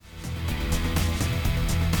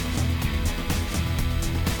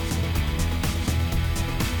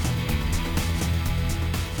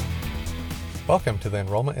Welcome to the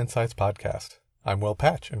Enrollment Insights Podcast. I'm Will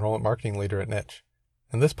Patch, Enrollment Marketing Leader at Niche.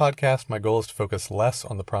 In this podcast, my goal is to focus less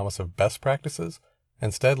on the promise of best practices,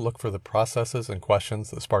 instead look for the processes and questions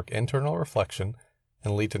that spark internal reflection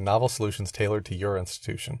and lead to novel solutions tailored to your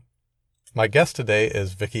institution. My guest today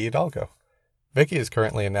is Vicky Hidalgo. Vicky is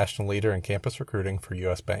currently a national leader in campus recruiting for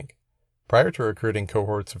U.S. Bank. Prior to recruiting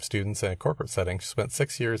cohorts of students in a corporate setting, she spent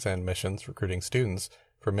 6 years in admissions recruiting students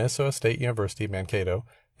for Minnesota State University Mankato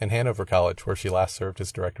and Hanover College, where she last served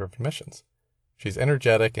as Director of Admissions. She's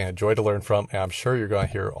energetic and a joy to learn from, and I'm sure you're going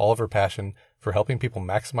to hear all of her passion for helping people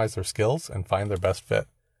maximize their skills and find their best fit.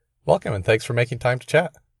 Welcome, and thanks for making time to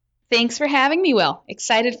chat. Thanks for having me, Will.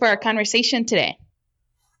 Excited for our conversation today.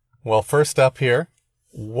 Well, first up here,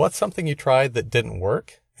 what's something you tried that didn't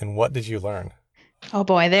work, and what did you learn? Oh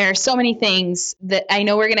boy, there are so many things that I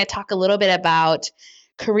know we're going to talk a little bit about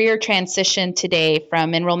career transition today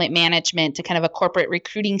from enrollment management to kind of a corporate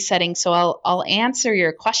recruiting setting. So I'll answer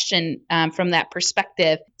your question from that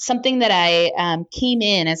perspective. Something that I came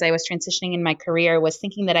in as I was transitioning in my career was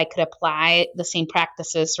thinking that I could apply the same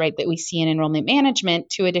practices, right, that we see in enrollment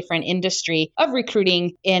management to a different industry of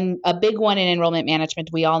recruiting. And a big one in enrollment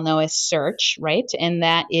management we all know is search, right? And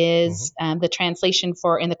that is the translation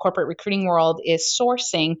for in the corporate recruiting world is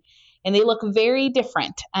sourcing. And they look very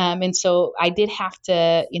different. And so I did have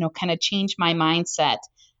to, kind of change my mindset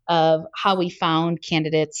of how we found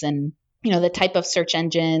candidates and, the type of search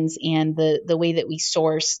engines and the way that we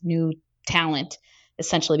source new talent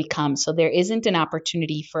essentially becomes. So there isn't an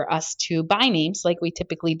opportunity for us to buy names like we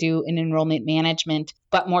typically do in enrollment management,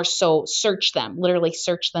 but more so search them, literally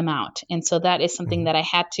search them out. And so that is something that I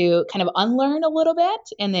had to kind of unlearn a little bit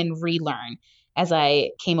and then relearn as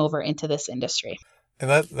I came over into this industry. And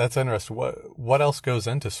that's interesting. What else goes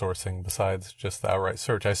into sourcing besides just the outright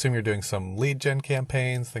search? I assume you're doing some lead gen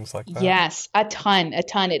campaigns, things like that. Yes, a ton.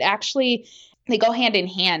 It actually, they go hand in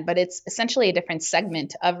hand, but it's essentially a different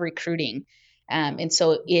segment of recruiting. And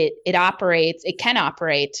so it can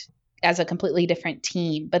operate as a completely different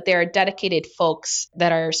team, but there are dedicated folks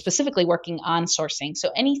that are specifically working on sourcing. So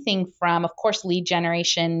anything from, of course, lead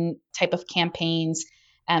generation type of campaigns,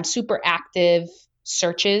 super active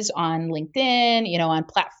searches on LinkedIn, on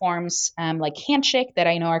platforms like Handshake that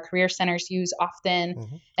I know our career centers use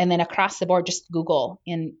often, and then across the board, just Google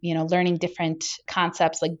and, learning different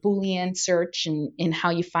concepts like Boolean search and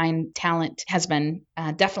how you find talent has been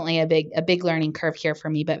definitely a big learning curve here for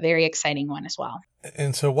me, but very exciting one as well.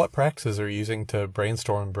 And so what practices are you using to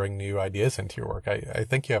brainstorm and bring new ideas into your work? I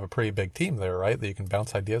think you have a pretty big team there, right, that you can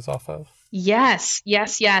bounce ideas off of? Yes.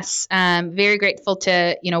 Very grateful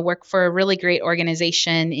to, work for a really great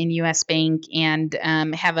organization in U.S. Bank and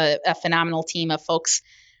have a phenomenal team of folks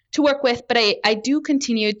to work with. But I do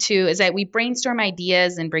continue to, we brainstorm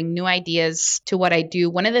ideas and bring new ideas to what I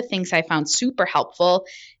do. One of the things I found super helpful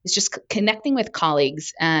is just connecting with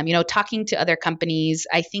colleagues, talking to other companies.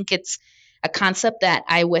 I think it's a concept that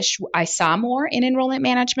I wish I saw more in enrollment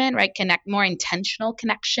management, right? Connect more intentional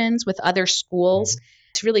connections with other schools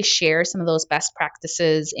to really share some of those best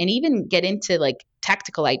practices and even get into like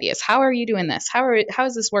tactical ideas. How are you doing this? How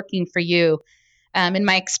is this working for you? In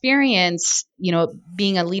my experience,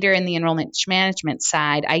 being a leader in the enrollment management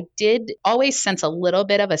side, I did always sense a little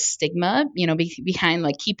bit of a stigma, behind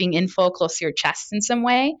like keeping info close to your chest in some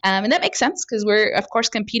way. And that makes sense because we're, of course,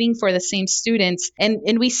 competing for the same students.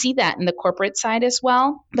 And we see that in the corporate side as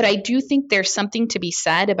well. But I do think there's something to be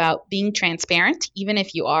said about being transparent, even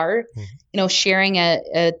if you are, sharing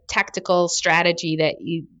a tactical strategy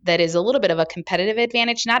that is a little bit of a competitive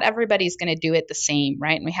advantage. Not everybody's going to do it the same,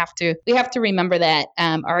 right? And we have to remember that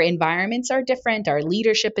our environments are different, our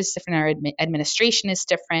leadership is different, our administration is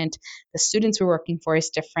different, the students we're working for is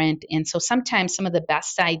different. And so sometimes some of the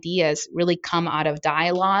best ideas really come out of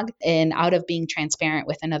dialogue and out of being transparent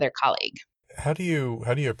with another colleague. How do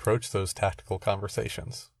you approach those tactical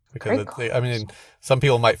conversations? Because some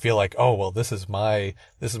people might feel like, oh, well, this is my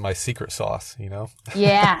secret sauce,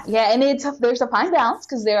 Yeah, and there's a fine balance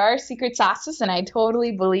because there are secret sauces, and I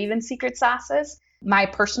totally believe in secret sauces. My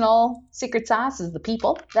personal secret sauce is the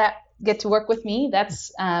people that get to work with me.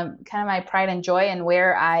 That's kind of my pride and joy and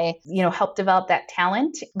where I, help develop that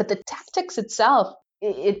talent. But the tactics itself,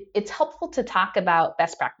 it's helpful to talk about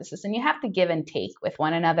best practices, and you have to give and take with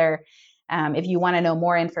one another. If you want to know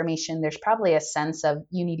more information, there's probably a sense of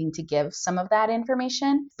you needing to give some of that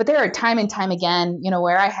information. But there are time and time again,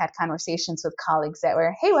 where I had conversations with colleagues that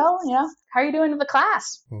were, hey, well, how are you doing in the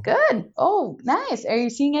class? Good. Oh, nice. Are you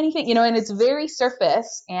seeing anything? And it's very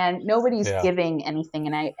surface and nobody's giving anything.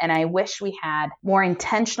 And I wish we had more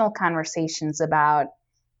intentional conversations about,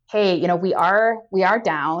 hey, we are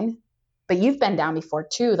down, but you've been down before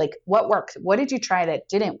too. Like, what worked? What did you try that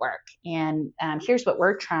didn't work? And here's what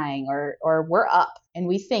we're trying, or we're up. And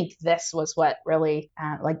we think this was what really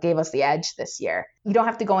gave us the edge this year. You don't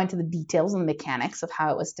have to go into the details and the mechanics of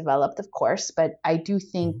how it was developed, of course, but I do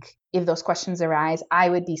think if those questions arise, I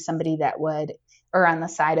would be somebody that would err on the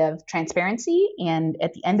side of transparency. And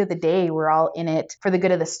at the end of the day, we're all in it for the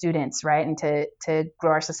good of the students, right? And to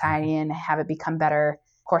grow our society and have it become better.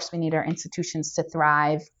 Of course, we need our institutions to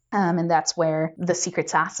thrive. And that's where the secret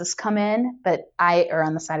sauces come in. But I err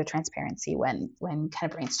on the side of transparency when kind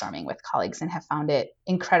of brainstorming with colleagues and have found it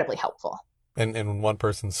incredibly helpful. And when one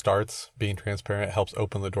person starts being transparent, it helps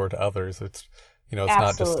open the door to others. It's it's Absolutely.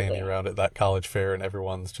 not just standing around at that college fair and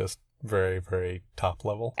everyone's just very, very top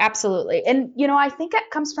level. Absolutely. And, I think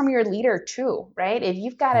it comes from your leader too, right? If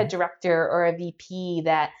you've got a director or a VP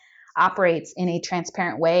that operates in a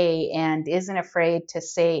transparent way and isn't afraid to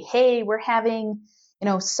say, hey, we're having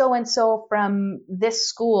so-and-so from this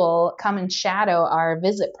school come and shadow our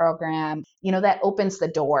visit program, that opens the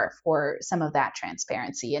door for some of that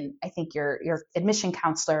transparency. And I think your admission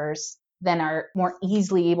counselors then are more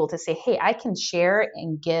easily able to say, hey, I can share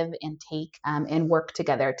and give and take and work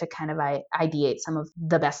together to kind of ideate some of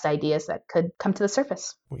the best ideas that could come to the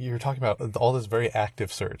surface. You're talking about all this very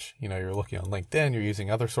active search. You're looking on LinkedIn, you're using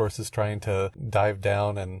other sources, trying to dive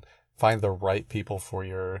down and find the right people for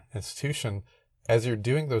your institution. As you're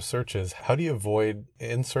doing those searches, how do you avoid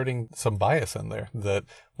inserting some bias in there that,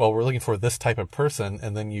 well, we're looking for this type of person,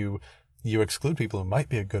 and then you exclude people who might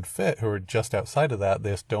be a good fit who are just outside of that.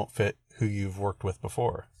 They just don't fit who you've worked with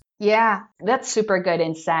before. Yeah, that's super good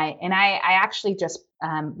insight. And I actually just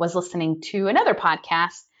was listening to another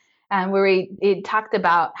podcast where it talked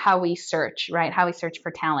about how we search, right? How we search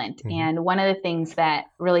for talent. And one of the things that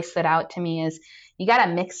really stood out to me is you got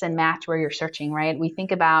to mix and match where you're searching, right? We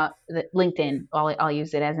think about LinkedIn. I'll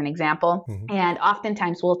use it as an example. And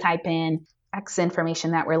oftentimes we'll type in X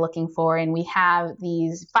information that we're looking for, and we have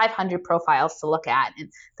these 500 profiles to look at.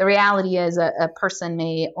 And the reality is a person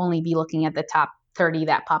may only be looking at the top 30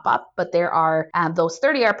 that pop up, but there are those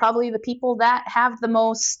 30 are probably the people that have the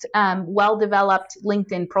most well-developed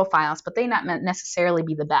LinkedIn profiles, but they not necessarily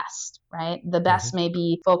be the best, right? The best may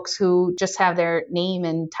be folks who just have their name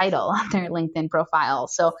and title on their LinkedIn profile.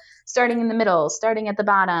 So starting in the middle, starting at the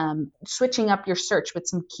bottom, switching up your search with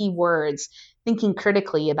some keywords, thinking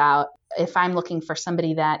critically about if I'm looking for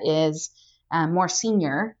somebody that is more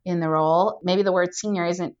senior in the role, maybe the word senior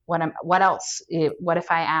isn't what else? What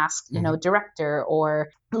if I ask, director or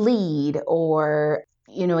lead or,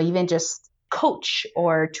 even just coach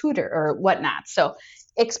or tutor or whatnot. So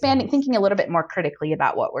expanding, thinking a little bit more critically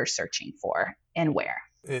about what we're searching for and where.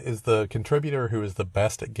 Is the contributor who is the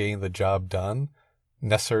best at getting the job done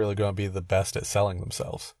necessarily going to be the best at selling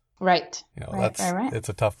themselves? Right. Right. It's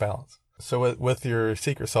a tough balance. So with your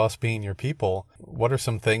secret sauce being your people, what are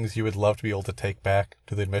some things you would love to be able to take back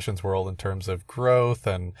to the admissions world in terms of growth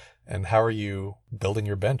and how are you building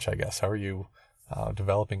your bench, I guess? How are you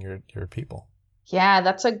developing your people? Yeah,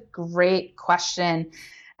 that's a great question.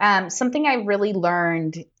 Something I really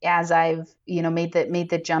learned as I've, made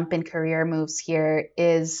the jump in career moves here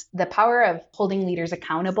is the power of holding leaders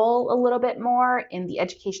accountable a little bit more in the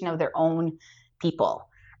education of their own people.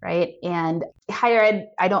 Right. And higher ed,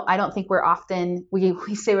 I don't think we're often, we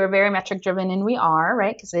say we're very metric driven, and we are,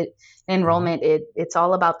 right? Because enrollment, it's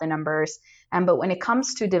all about the numbers. But when it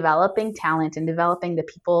comes to developing talent and developing the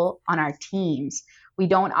people on our teams, we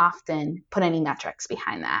don't often put any metrics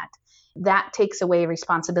behind that. That takes away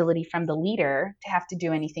responsibility from the leader to have to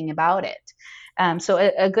do anything about it. So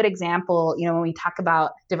a good example, when we talk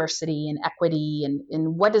about diversity and equity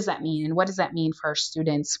and what does that mean? And what does that mean for our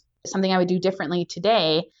students? Something I would do differently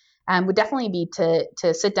today would definitely be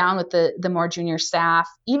to sit down with the more junior staff,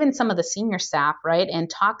 even some of the senior staff, right? And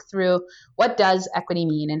talk through what does equity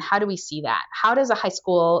mean and how do we see that? How does a high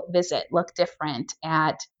school visit look different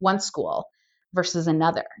at one school versus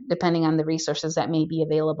another, depending on the resources that may be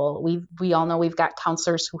available? We all know we've got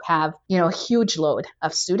counselors who have, a huge load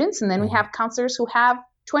of students, and then we have counselors who have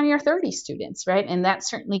 20 or 30 students, right? And that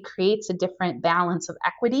certainly creates a different balance of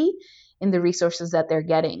equity in the resources that they're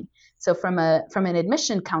getting. So from an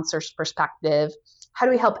admission counselor's perspective, how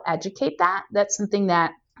do we help educate that? That's something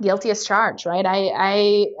that guilty as charged, right?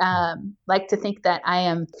 I like to think that I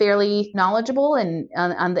am fairly knowledgeable and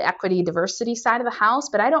on the equity diversity side of the house,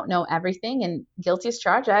 but I don't know everything. And guilty as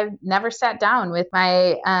charged, I've never sat down with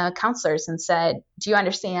my counselors and said, do you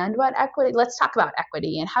understand what equity? Let's talk about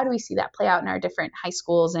equity and how do we see that play out in our different high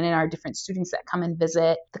schools and in our different students that come and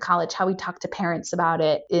visit the college, how we talk to parents about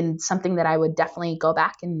it, in something that I would definitely go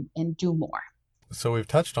back and do more. So we've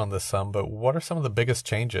touched on this some, but what are some of the biggest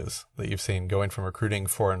changes that you've seen going from recruiting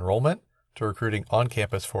for enrollment to recruiting on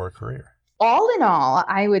campus for a career? All in all,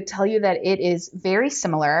 I would tell you that it is very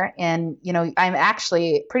similar. And, I'm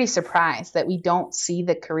actually pretty surprised that we don't see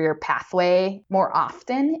the career pathway more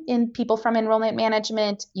often in people from enrollment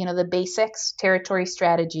management. The basics, territory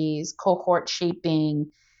strategies, cohort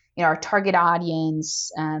shaping, our target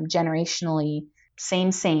audience, generationally,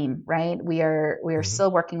 same, right? We are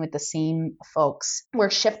still working with the same folks.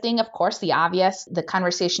 We're shifting, of course, the obvious. The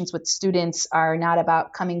conversations with students are not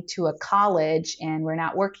about coming to a college, and we're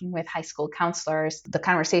not working with high school counselors. The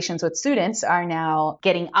conversations with students are now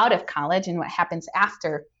getting out of college and what happens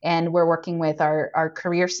after. And we're working with our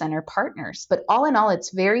career center partners. But all in all,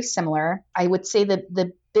 it's very similar. I would say that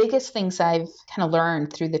the biggest things I've kind of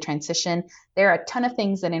learned through the transition, there are a ton of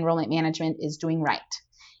things that enrollment management is doing right.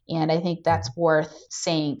 And I think that's worth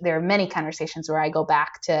saying. There are many conversations where I go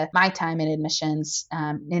back to my time in admissions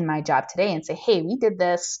in my job today and say, hey, we did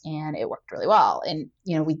this and it worked really well. And,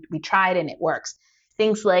 we tried and it works.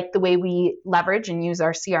 Things like the way we leverage and use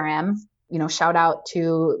our CRM, shout out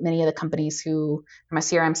to many of the companies who, from a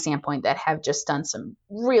CRM standpoint, that have just done some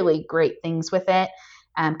really great things with it.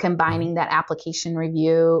 Combining that application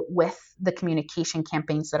review with the communication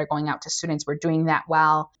campaigns that are going out to students. We're doing that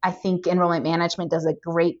well. I think enrollment management does a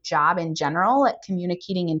great job in general at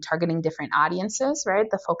communicating and targeting different audiences, right?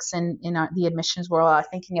 The folks in the admissions world are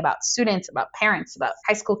thinking about students, about parents, about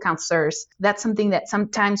high school counselors. That's something that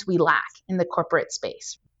sometimes we lack in the corporate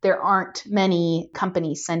space. There aren't many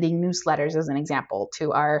companies sending newsletters, as an example,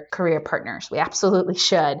 to our career partners. We absolutely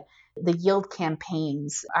should. The yield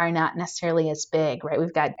campaigns are not necessarily as big, right?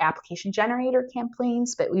 We've got application generator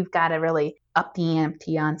campaigns, but we've got to really up the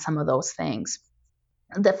ante on some of those things.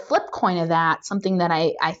 The flip coin of that, something that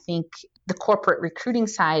I think the corporate recruiting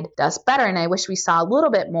side does better, and I wish we saw a little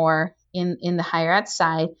bit more in the higher ed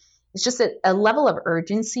side, is just a level of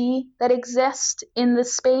urgency that exists in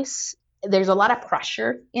this space. There's a lot of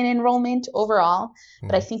pressure in enrollment overall,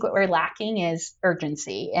 but I think what we're lacking is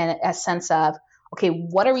urgency and a sense of, okay,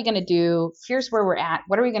 what are we going to do? Here's where we're at.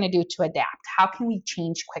 What are we going to do to adapt? How can we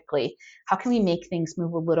change quickly? How can we make things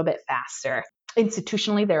move a little bit faster?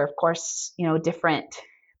 Institutionally, there are, of course, different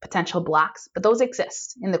potential blocks, but those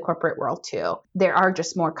exist in the corporate world too. There are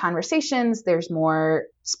just more conversations. There's more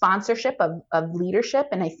sponsorship of leadership.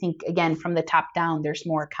 And I think, again, from the top down, there's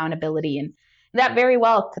more accountability. And that very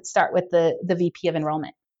well could start with the VP of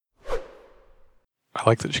enrollment. I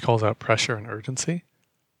like that she calls out pressure and urgency,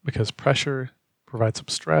 because pressure provides some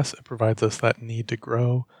stress. It provides us that need to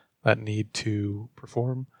grow, that need to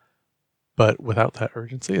perform. But without that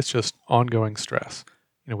urgency, it's just ongoing stress.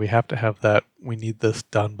 We have to have that, we need this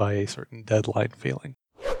done by a certain deadline feeling.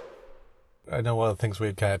 I know one of the things we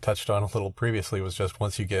had kind of touched on a little previously was just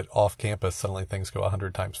once you get off campus, suddenly things go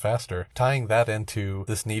 100 times faster. Tying that into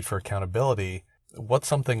this need for accountability, what's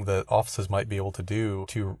something that offices might be able to do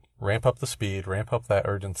to ramp up the speed, ramp up that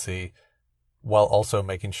urgency, while also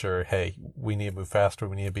making sure, hey, we need to move faster,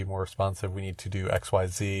 we need to be more responsive, we need to do X, Y,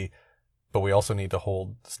 Z, but we also need to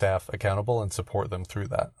hold staff accountable and support them through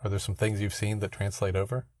that. Are there some things you've seen that translate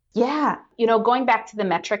over? Yeah. Going back to the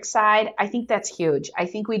metric side, I think that's huge. I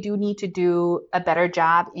think we do need to do a better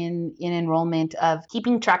job in enrollment of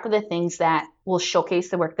keeping track of the things that will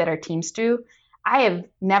showcase the work that our teams do. I have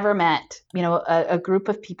never met, a group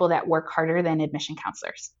of people that work harder than admission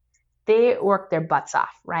counselors. They work their butts off,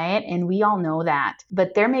 right? And we all know that.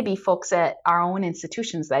 But there may be folks at our own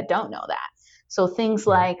institutions that don't know that. So things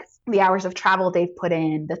like the hours of travel they've put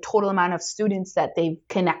in, the total amount of students that they've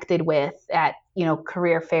connected with at,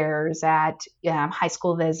 career fairs, at high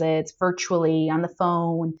school visits, virtually, on the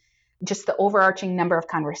phone, just the overarching number of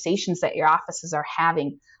conversations that your offices are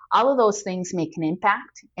having. All of those things make an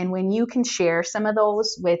impact. And when you can share some of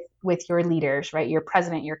those with your leaders, right, your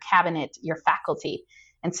president, your cabinet, your faculty,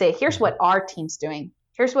 and say, here's what our team's doing.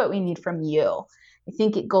 Here's what we need from you. I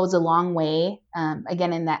think it goes a long way,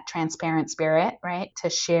 again, in that transparent spirit, right,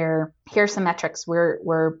 to share, here's some metrics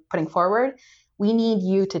we're putting forward. We need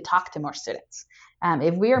you to talk to more students.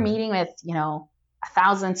 If we are meeting with,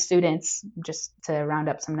 1,000 students, just to round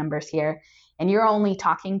up some numbers here, and you're only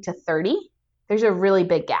talking to 30, there's a really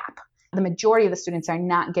big gap. The majority of the students are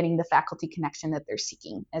not getting the faculty connection that they're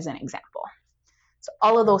seeking, as an example. So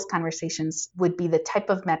all of those conversations would be the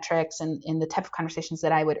type of metrics and the type of conversations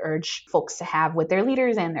that I would urge folks to have with their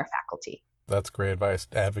leaders and their faculty. That's great advice,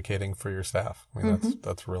 advocating for your staff. I mean,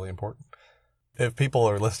 that's really important. If people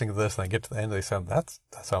are listening to this and they get to the end, they say, that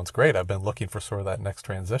sounds great. I've been looking for sort of that next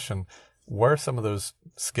transition. What are some of those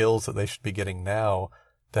skills that they should be getting now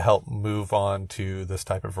to help move on to this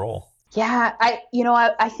type of role? Yeah,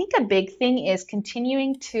 I think a big thing is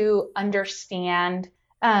continuing to understand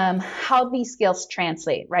how these skills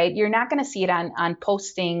translate, right? You're not going to see it on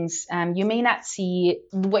postings. You may not see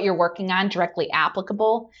what you're working on directly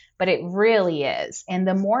applicable, but it really is. And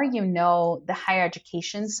the more you know the higher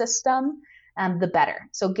education system, the better.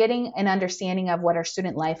 So getting an understanding of what our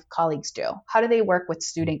student life colleagues do. How do they work with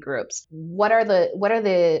student groups? What are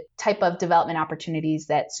the type of development opportunities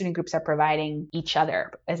that student groups are providing each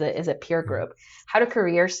other as a peer group? How do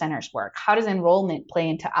career centers work? How does enrollment play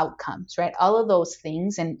into outcomes, right? All of those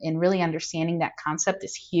things and really understanding that concept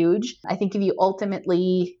is huge. I think if you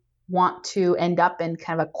ultimately want to end up in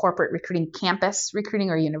kind of a corporate recruiting, campus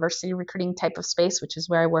recruiting, or university recruiting type of space, which is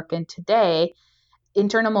where I work in today,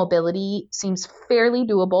 internal mobility seems fairly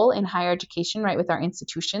doable in higher education, right, with our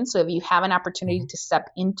institutions. So if you have an opportunity to step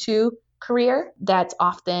into career, that's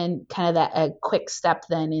often kind of that a quick step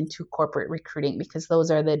then into corporate recruiting, because those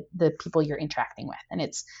are the people you're interacting with. And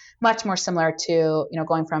it's much more similar to,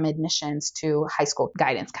 going from admissions to high school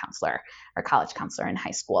guidance counselor or college counselor in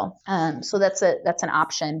high school. So that's an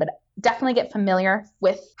option, but definitely get familiar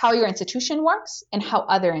with how your institution works and how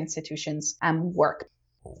other institutions work.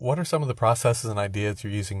 What are some of the processes and ideas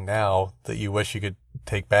you're using now that you wish you could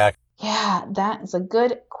take back? Yeah, that is a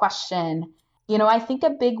good question. I think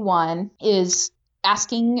a big one is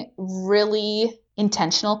asking really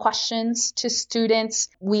intentional questions to students.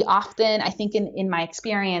 We often, I think in my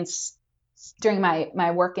experience during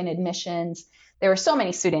my work in admissions, there were so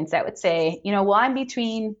many students that would say, well, I'm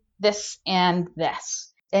between this and this.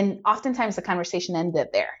 And oftentimes the conversation ended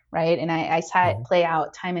there, right? And I saw it play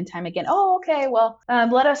out time and time again. Oh, okay, well,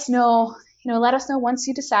 let us know. Let us know once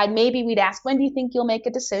you decide. Maybe we'd ask, when do you think you'll make a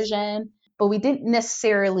decision? But we didn't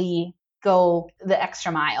necessarily go the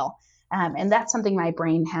extra mile. And that's something my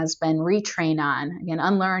brain has been retrained on. Again,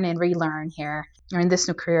 unlearn and relearn here, or in this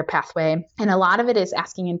new career pathway. And a lot of it is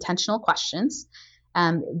asking intentional questions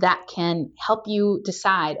that can help you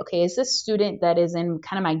decide, okay, is this student that is in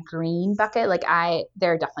kind of my green bucket? Like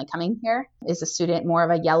they're definitely coming here. Is a student more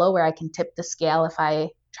of a yellow where I can tip the scale if I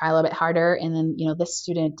try a little bit harder? And then, this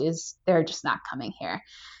student they're just not coming here.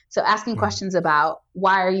 So asking questions about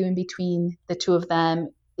why are you in between the two of them?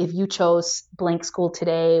 If you chose blank school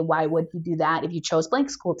today, why would you do that? If you chose blank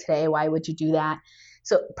school today, why would you do that?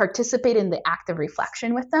 So participate in the active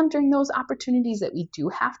reflection with them during those opportunities that we do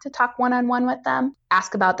have to talk one-on-one with them.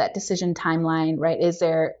 Ask about that decision timeline, right?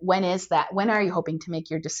 When is that? When are you hoping to make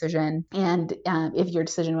your decision? And if your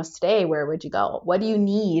decision was today, where would you go? What do you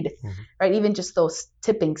need, right? Even just those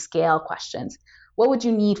tipping scale questions. What would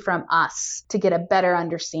you need from us to get a better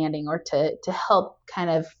understanding or to help kind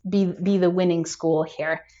of be the winning school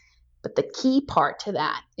here? But the key part to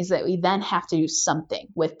that is that we then have to do something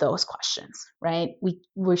with those questions, right?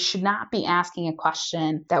 We should not be asking a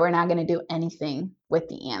question that we're not going to do anything with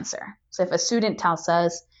the answer. So if a student tells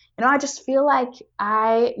us, I just feel like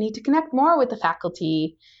I need to connect more with the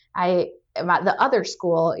faculty. At the other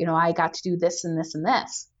school, I got to do this and this and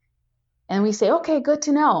this. And we say, okay, good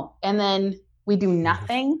to know. And then we do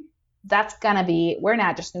nothing. That's going to be, we're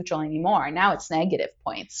not just neutral anymore. Now it's negative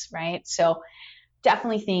points, right? So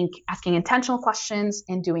definitely think asking intentional questions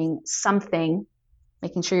and doing something,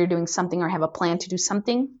 making sure you're doing something or have a plan to do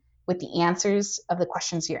something with the answers of the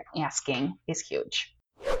questions you're asking is huge.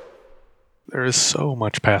 There is so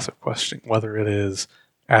much passive questioning, whether it is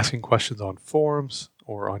asking questions on forums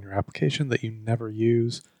or on your application that you never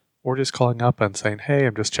use, or just calling up and saying, hey,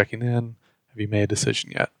 I'm just checking in. Have you made a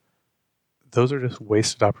decision yet? Those are just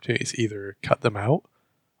wasted opportunities. Either cut them out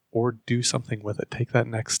or do something with it. Take that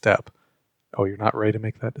next step. Oh, you're not ready to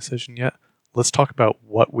make that decision yet? Let's talk about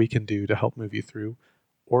what we can do to help move you through,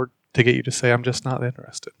 or to get you to say, I'm just not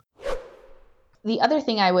interested. The other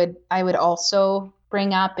thing I would also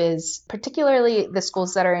bring up is particularly the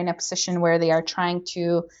schools that are in a position where they are trying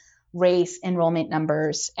to raise enrollment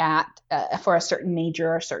numbers for a certain major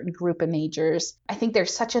or a certain group of majors. I think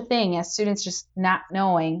there's such a thing as students just not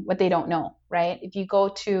knowing what they don't know, right? If you go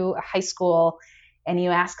to a high school and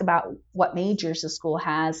you ask about what majors the school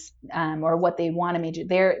has or what they want to major,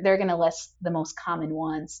 they're going to list the most common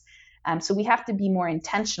ones. So we have to be more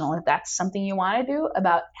intentional if that's something you want to do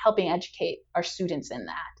about helping educate our students in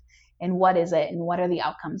that. And what is it and what are the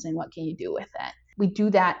outcomes and what can you do with it? We do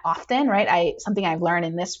that often, right? Something I've learned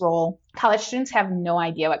in this role, college students have no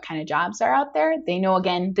idea what kind of jobs are out there. They know,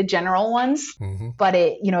 again, the general ones, but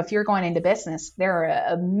if you're going into business, there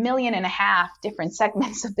are 1.5 million different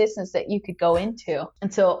segments of business that you could go into.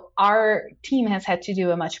 And so our team has had to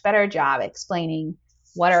do a much better job explaining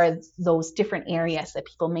what are those different areas that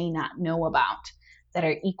people may not know about. that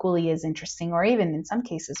are equally as interesting, or even in some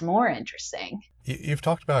cases more interesting. You've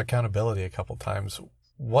talked about accountability a couple times.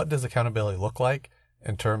 What does accountability look like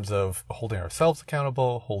in terms of holding ourselves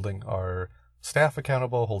accountable, holding our staff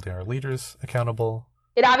accountable, holding our leaders accountable?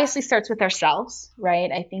 It obviously starts with ourselves,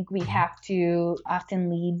 right? I think we have to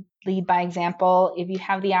often lead by example. If you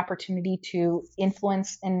have the opportunity to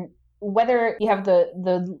influence, and whether you have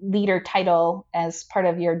the leader title as part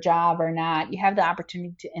of your job or not, you have the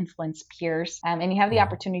opportunity to influence peers, and you have the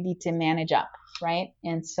opportunity to manage up, right?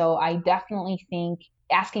 And so I definitely think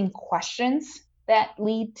asking questions that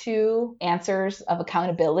lead to answers of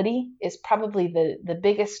accountability is probably the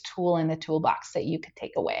biggest tool in the toolbox that you could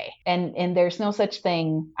take away. And there's no such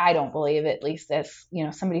thing, I don't believe, at least, as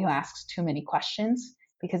somebody who asks too many questions.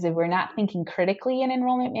 Because if we're not thinking critically in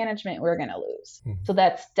enrollment management, we're going to lose. Mm-hmm. So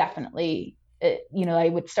that's definitely, I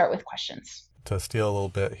would start with questions. To steal a little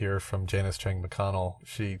bit here from Janice Chang McConnell,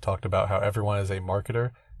 she talked about how everyone is a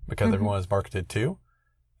marketer because everyone is marketed to.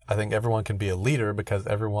 I think everyone can be a leader because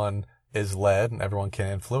everyone is led and everyone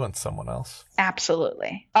can influence someone else.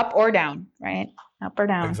 Absolutely. Up or down, right? Up or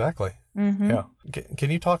down. Exactly. Mm-hmm. Yeah.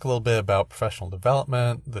 Can you talk a little bit about professional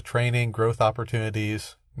development, the training, growth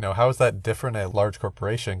opportunities? How is that different at a large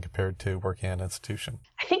corporation compared to working at an institution?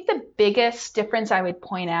 I think the biggest difference I would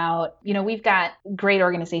point out, we've got great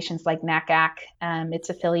organizations like NACAC, its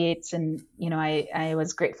affiliates, and, I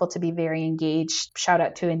was grateful to be very engaged. Shout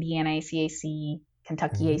out to Indiana ACAC,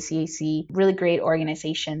 Kentucky ACAC, really great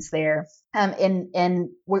organizations there. And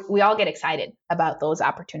we all get excited about those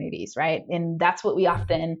opportunities, right? And that's what we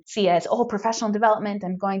often see as, professional development.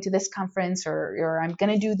 I'm going to this conference or I'm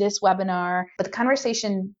going to do this webinar. But the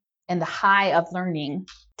conversation and the high of learning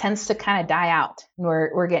tends to kind of die out.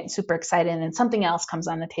 We're getting super excited and something else comes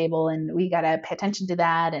on the table and we got to pay attention to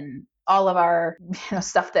that. And all of our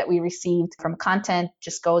stuff that we received from content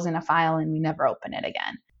just goes in a file and we never open it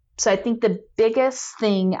again. So I think the biggest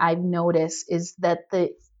thing I've noticed is that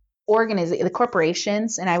the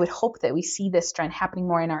corporations, and I would hope that we see this trend happening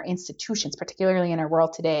more in our institutions, particularly in our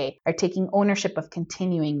world today, are taking ownership of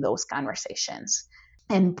continuing those conversations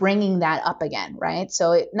and bringing that up again, right?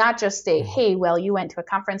 So not just say, hey, well, you went to a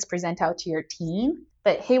conference, present out to your team,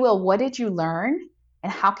 but hey, well, what did you learn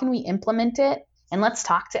and how can we implement it? And let's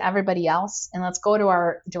talk to everybody else and let's go to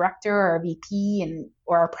our director or our VP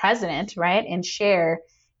or our president, right? And share,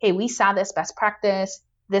 hey, we saw this best practice.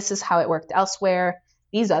 This is how it worked elsewhere.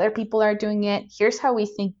 These other people are doing it. Here's how we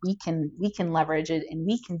think we can leverage it and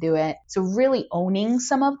we can do it. So really owning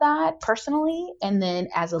some of that personally. And then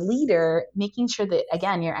as a leader, making sure that,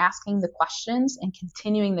 again, you're asking the questions and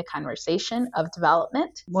continuing the conversation of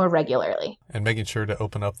development more regularly. And making sure to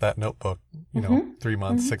open up that notebook, 3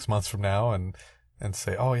 months, 6 months from now and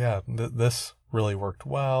say, oh yeah, this really worked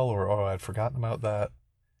well, or oh, I'd forgotten about that.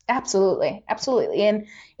 Absolutely. Absolutely. And,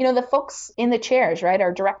 the folks in the chairs, right,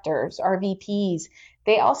 our directors, our VPs,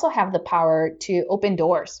 they also have the power to open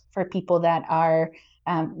doors for people that are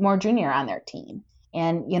more junior on their team.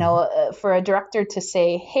 And, for a director to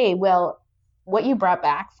say, hey, well, what you brought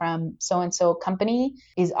back from so-and-so company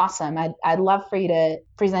is awesome. I'd love for you to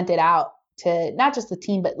present it out to not just the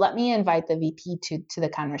team, but let me invite the VP to the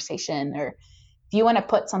conversation. Or if you want to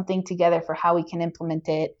put something together for how we can implement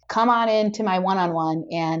it, come on into my one-on-one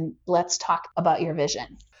and let's talk about your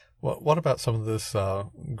vision. Well, what about some of this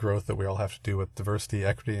growth that we all have to do with diversity,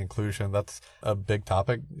 equity, inclusion? That's a big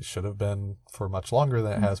topic. It should have been for much longer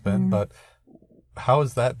than it has been. But how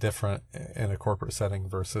is that different in a corporate setting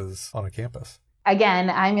versus on a campus?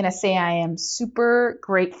 Again, I'm going to say I am super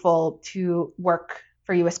grateful to work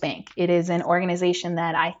for U.S. Bank. It is an organization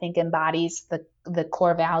that I think embodies the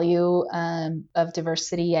core value of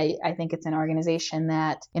diversity. I think it's an organization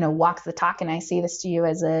that, walks the talk. And I say this to you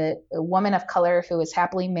as a woman of color who is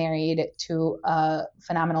happily married to a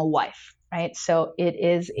phenomenal wife, right? So it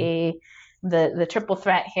is the triple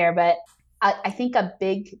threat here. But I think a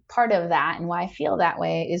big part of that and why I feel that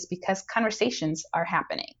way is because conversations are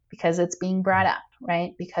happening, because it's being brought up,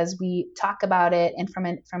 right? Because we talk about it, and from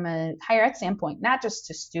a higher ed standpoint, not just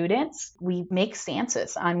to students, we make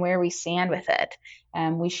stances on where we stand with it.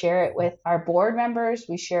 We share it with our board members,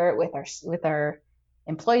 we share it with our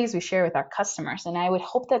employees, we share with our customers. And I would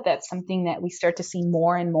hope that that's something that we start to see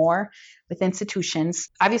more and more with institutions.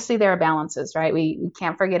 Obviously, there are balances, right? We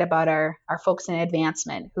can't forget about our folks in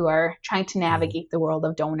advancement who are trying to navigate the world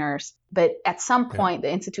of donors. But at some point,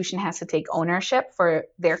 the institution has to take ownership for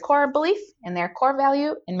their core belief and their core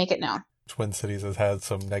value and make it known. Twin Cities has had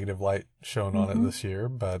some negative light shown on it this year,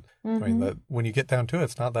 but I mean, that when you get down to it,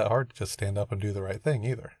 it's not that hard to just stand up and do the right thing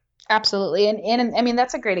either. Absolutely. And I mean,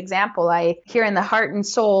 that's a great example. I hear in the heart and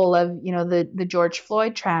soul of, the George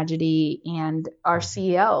Floyd tragedy, and our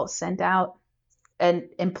CEO sent out an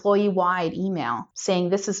employee-wide email saying,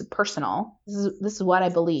 this is personal. This is what I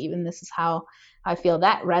believe, and this is how I feel.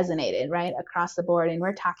 That resonated right across the board. And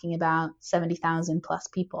we're talking about 70,000 plus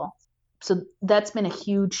people. So that's been a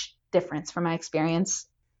huge difference from my experience.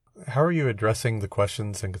 How are you addressing the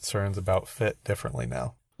questions and concerns about fit differently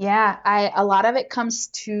now? Yeah, a lot of it comes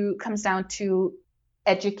down to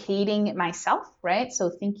educating myself, right? So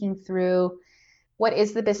thinking through, what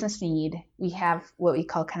is the business need? We have what we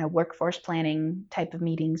call kind of workforce planning type of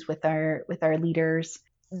meetings with our leaders.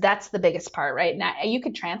 That's the biggest part, right? Now you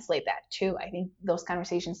could translate that too. I think those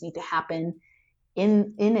conversations need to happen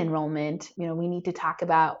in enrollment. We need to talk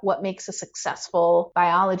about what makes a successful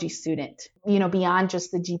biology student, beyond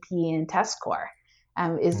just the GPA and test score.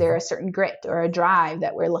 Is there a certain grit or a drive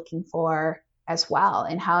that we're looking for as well?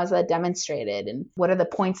 And how is that demonstrated? And what are the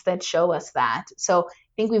points that show us that? So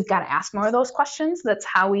I think we've got to ask more of those questions. That's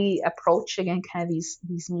how we approach, again, kind of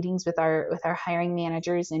these meetings with our hiring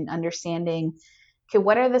managers, and understanding, okay,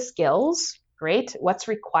 what are the skills? Great. What's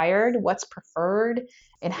required? What's preferred?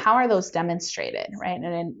 And how are those demonstrated, right? And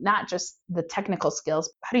then not just the technical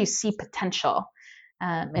skills, how do you see potential?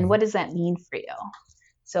 And what does that mean for you?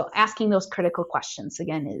 So asking those critical questions,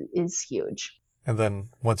 again, is huge. And then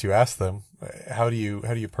once you ask them, how do you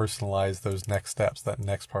personalize those next steps, that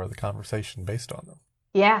next part of the conversation based on them?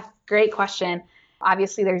 Yeah, great question.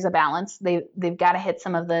 Obviously, there's a balance. They've got to hit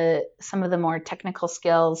some of the more technical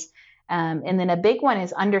skills, and then a big one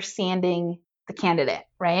is understanding the candidate,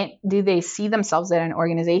 right? Do they see themselves at an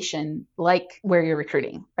organization like where you're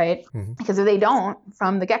recruiting, right? Because if they don't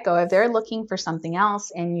from the get-go, if they're looking for something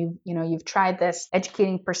else, and you've tried this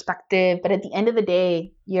educating perspective, but at the end of the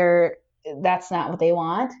day, that's not what they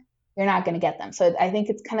want, you're not going to get them. So I think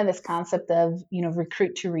it's kind of this concept of,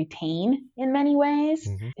 recruit to retain in many ways.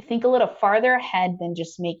 Think a little farther ahead than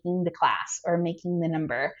just making the class or making the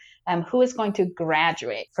number. Who is going to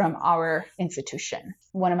graduate from our institution?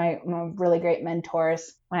 One of my really great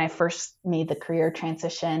mentors, when I first made the career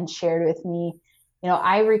transition, shared with me,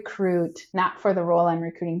 I recruit not for the role I'm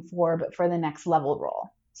recruiting for, but for the next level role.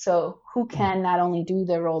 So who can not only do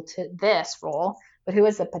the role to this role, but who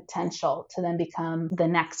has the potential to then become the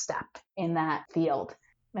next step in that field.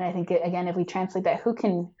 And I think, again, if we translate that,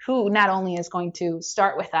 who not only is going to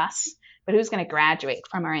start with us, but who's going to graduate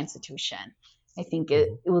from our institution, I think it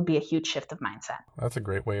will be a huge shift of mindset. That's a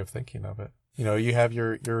great way of thinking of it. You have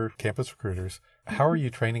your campus recruiters. How are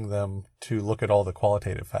you training them to look at all the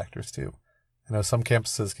qualitative factors too? I know some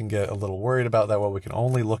campuses can get a little worried about that. Well, we can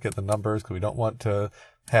only look at the numbers because we don't want to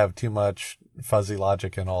have too much fuzzy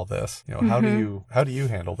logic in all this. How do you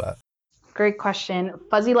handle that? Great question.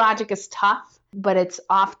 Fuzzy logic is tough, but it's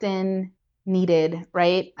often needed,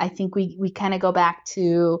 right? I think we kind of go back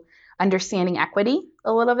to understanding equity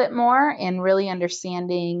a little bit more, and really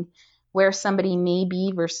understanding where somebody may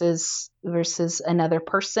be versus another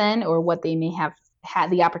person, or what they may have had,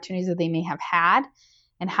 the opportunities that they may have had.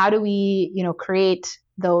 And how do we, create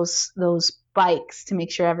those bikes to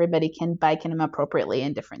make sure everybody can bike in them appropriately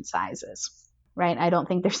in different sizes, right? I don't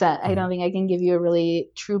think I can give you a really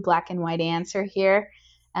true black and white answer here.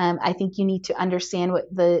 I think you need to understand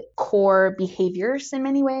what the core behaviors in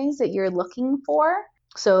many ways that you're looking for.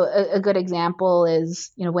 So a good example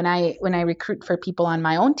is, when I recruit for people on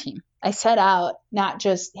my own team, I set out not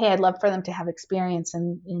just, hey, I'd love for them to have experience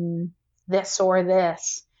in this or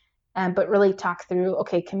this, but really talk through,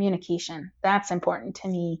 okay, communication, that's important to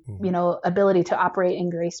me. Ability to operate in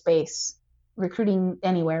gray space. Recruiting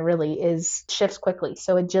anywhere really shifts quickly.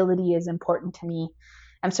 So agility is important to me.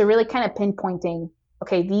 So really kind of pinpointing,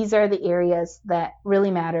 okay, these are the areas that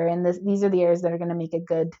really matter. And these are the areas that are going to make a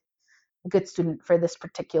good student for this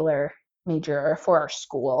particular major or for our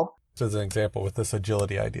school. So as an example, with this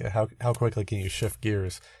agility idea, how quickly can you shift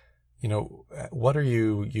gears? What are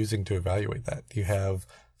you using to evaluate that? Do you have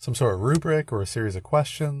some sort of rubric or a series of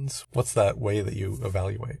questions? What's that way that you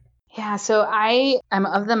evaluate? Yeah, so I am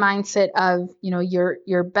of the mindset of,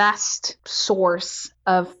 your best source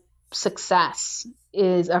of success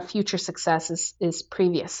future success is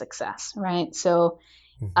previous success, right? So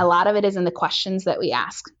a lot of it is in the questions that we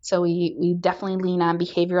ask. So we definitely lean on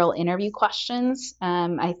behavioral interview questions.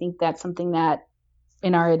 I think that's something that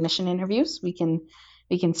in our admission interviews, we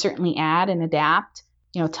can certainly add and adapt.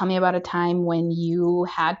 Tell me about a time when you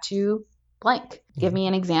had to blank. Give me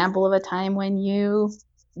an example of a time when you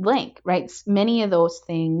blank, right? Many of those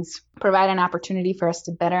things provide an opportunity for us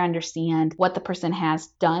to better understand what the person has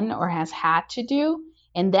done or has had to do.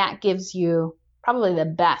 And that gives you probably the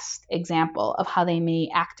best example of how they may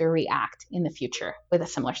act or react in the future with a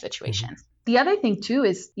similar situation. Mm-hmm. The other thing too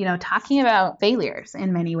is, talking about failures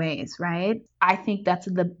in many ways, right? I think that's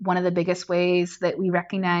one of the biggest ways that we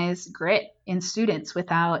recognize grit in students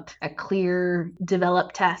without a clear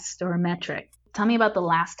developed test or metric. Tell me about the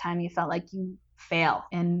last time you felt like you fail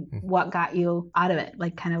and what got you out of it.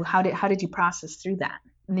 Like kind of how did you process through that?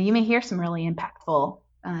 And you may hear some really impactful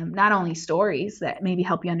not only stories that maybe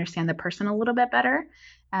help you understand the person a little bit better,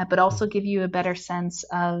 but also give you a better sense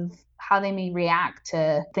of how they may react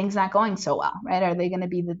to things not going so well, right? Are they going to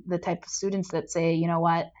be the type of students that say, you know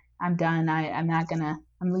what, I'm done,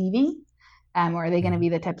 I'm leaving? Or are they going to be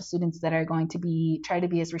the type of students that are going to try to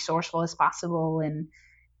be as resourceful as possible and,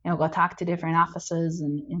 go talk to different offices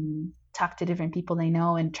and talk to different people they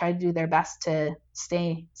know and try to do their best to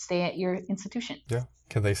stay at your institution? Yeah.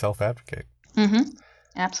 Can they self-advocate? Mm-hmm.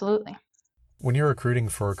 Absolutely. When you're recruiting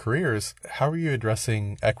for careers, how are you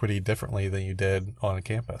addressing equity differently than you did on a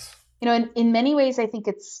campus? In many ways, I think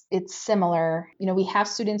it's similar. We have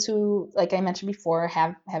students who, like I mentioned before,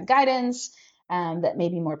 have guidance that may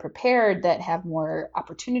be more prepared, that have more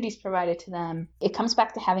opportunities provided to them. It comes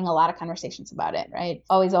back to having a lot of conversations about it, right?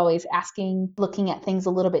 Always asking, looking at things a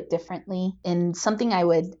little bit differently. And something I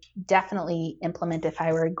would definitely implement if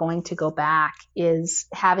I were going to go back is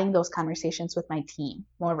having those conversations with my team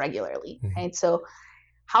more regularly, right? So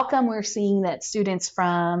how come we're seeing that students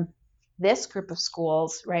from this group of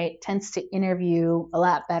schools, right, tends to interview a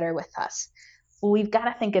lot better with us? Well, we've got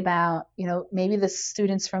to think about, maybe the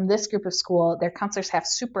students from this group of school, their counselors have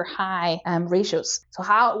super high ratios. So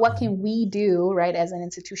what can we do, right, as an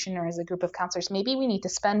institution or as a group of counselors? Maybe we need to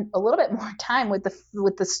spend a little bit more time with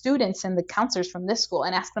the students and the counselors from this school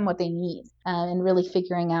and ask them what they need and really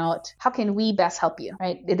figuring out how can we best help you,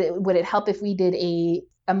 right? Would it help if we did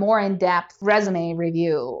a more in-depth resume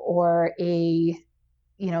review or a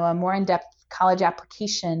more in-depth college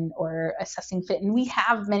application or assessing fit? And we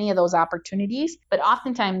have many of those opportunities, but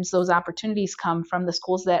oftentimes those opportunities come from the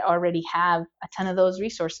schools that already have a ton of those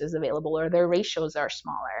resources available or their ratios are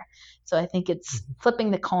smaller. So I think it's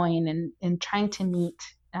flipping the coin and trying to meet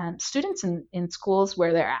students in schools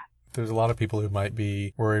where they're at. There's a lot of people who might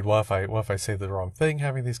be worried, what if I say the wrong thing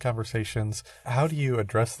having these conversations? How do you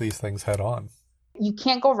address these things head on? You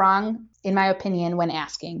can't go wrong, in my opinion, when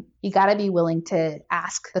asking. You got to be willing to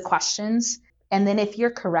ask the questions. And then if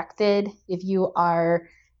you're corrected, if you are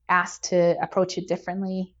asked to approach it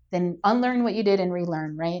differently, then unlearn what you did and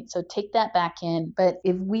relearn, right? So take that back in. But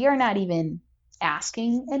if we are not even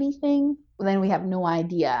asking anything, then we have no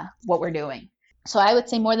idea what we're doing. So I would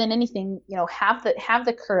say more than anything, have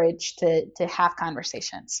the courage to have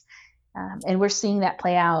conversations. And we're seeing that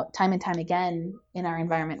play out time and time again in our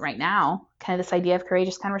environment right now, kind of this idea of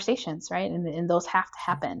courageous conversations, right? And those have to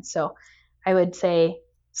happen. So I would say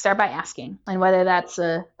start by asking, and whether that's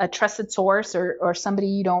a trusted source or somebody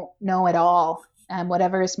you don't know at all,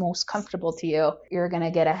 whatever is most comfortable to you, you're going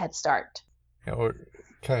to get a head start.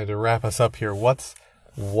 Kind of to wrap us up here, what's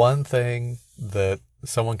one thing that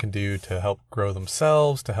someone can do to help grow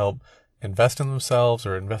themselves, to help invest in themselves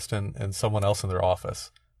or invest in someone else in their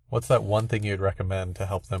office? What's that one thing you'd recommend to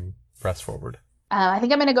help them press forward? I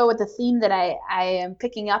think I'm going to go with the theme that I am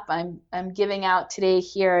picking up. I'm giving out today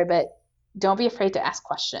here, but don't be afraid to ask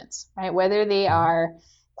questions, right? Whether they are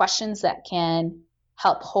questions that can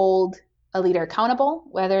help hold a leader accountable,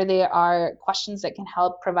 whether they are questions that can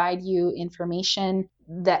help provide you information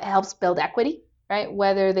that helps build equity, right?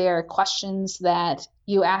 Whether they are questions that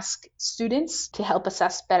you ask students to help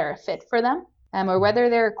assess better fit for them. Or whether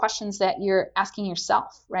there are questions that you're asking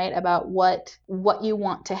yourself, right, about what you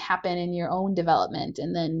want to happen in your own development,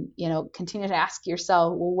 and then, continue to ask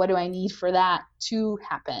yourself, well, what do I need for that to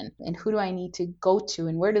happen, and who do I need to go to,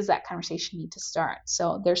 and where does that conversation need to start?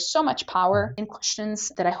 So there's so much power in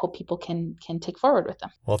questions that I hope people can take forward with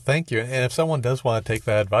them. Well, thank you. And if someone does want to take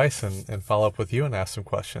that advice and follow up with you and ask some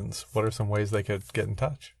questions, what are some ways they could get in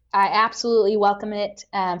touch? I absolutely welcome it.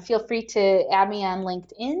 Feel free to add me on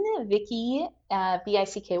LinkedIn, Vicky,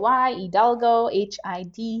 Vicky, Hidalgo,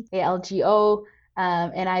 Hidalgo.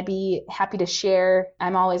 And I'd be happy to share.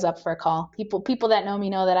 I'm always up for a call. People that know me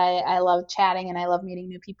know that I love chatting and I love meeting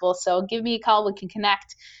new people. So give me a call. We can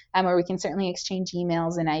connect, or we can certainly exchange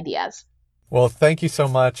emails and ideas. Well, thank you so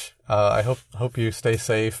much. I hope you stay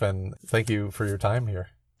safe, and thank you for your time here.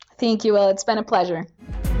 Thank you, Will. It's been a pleasure.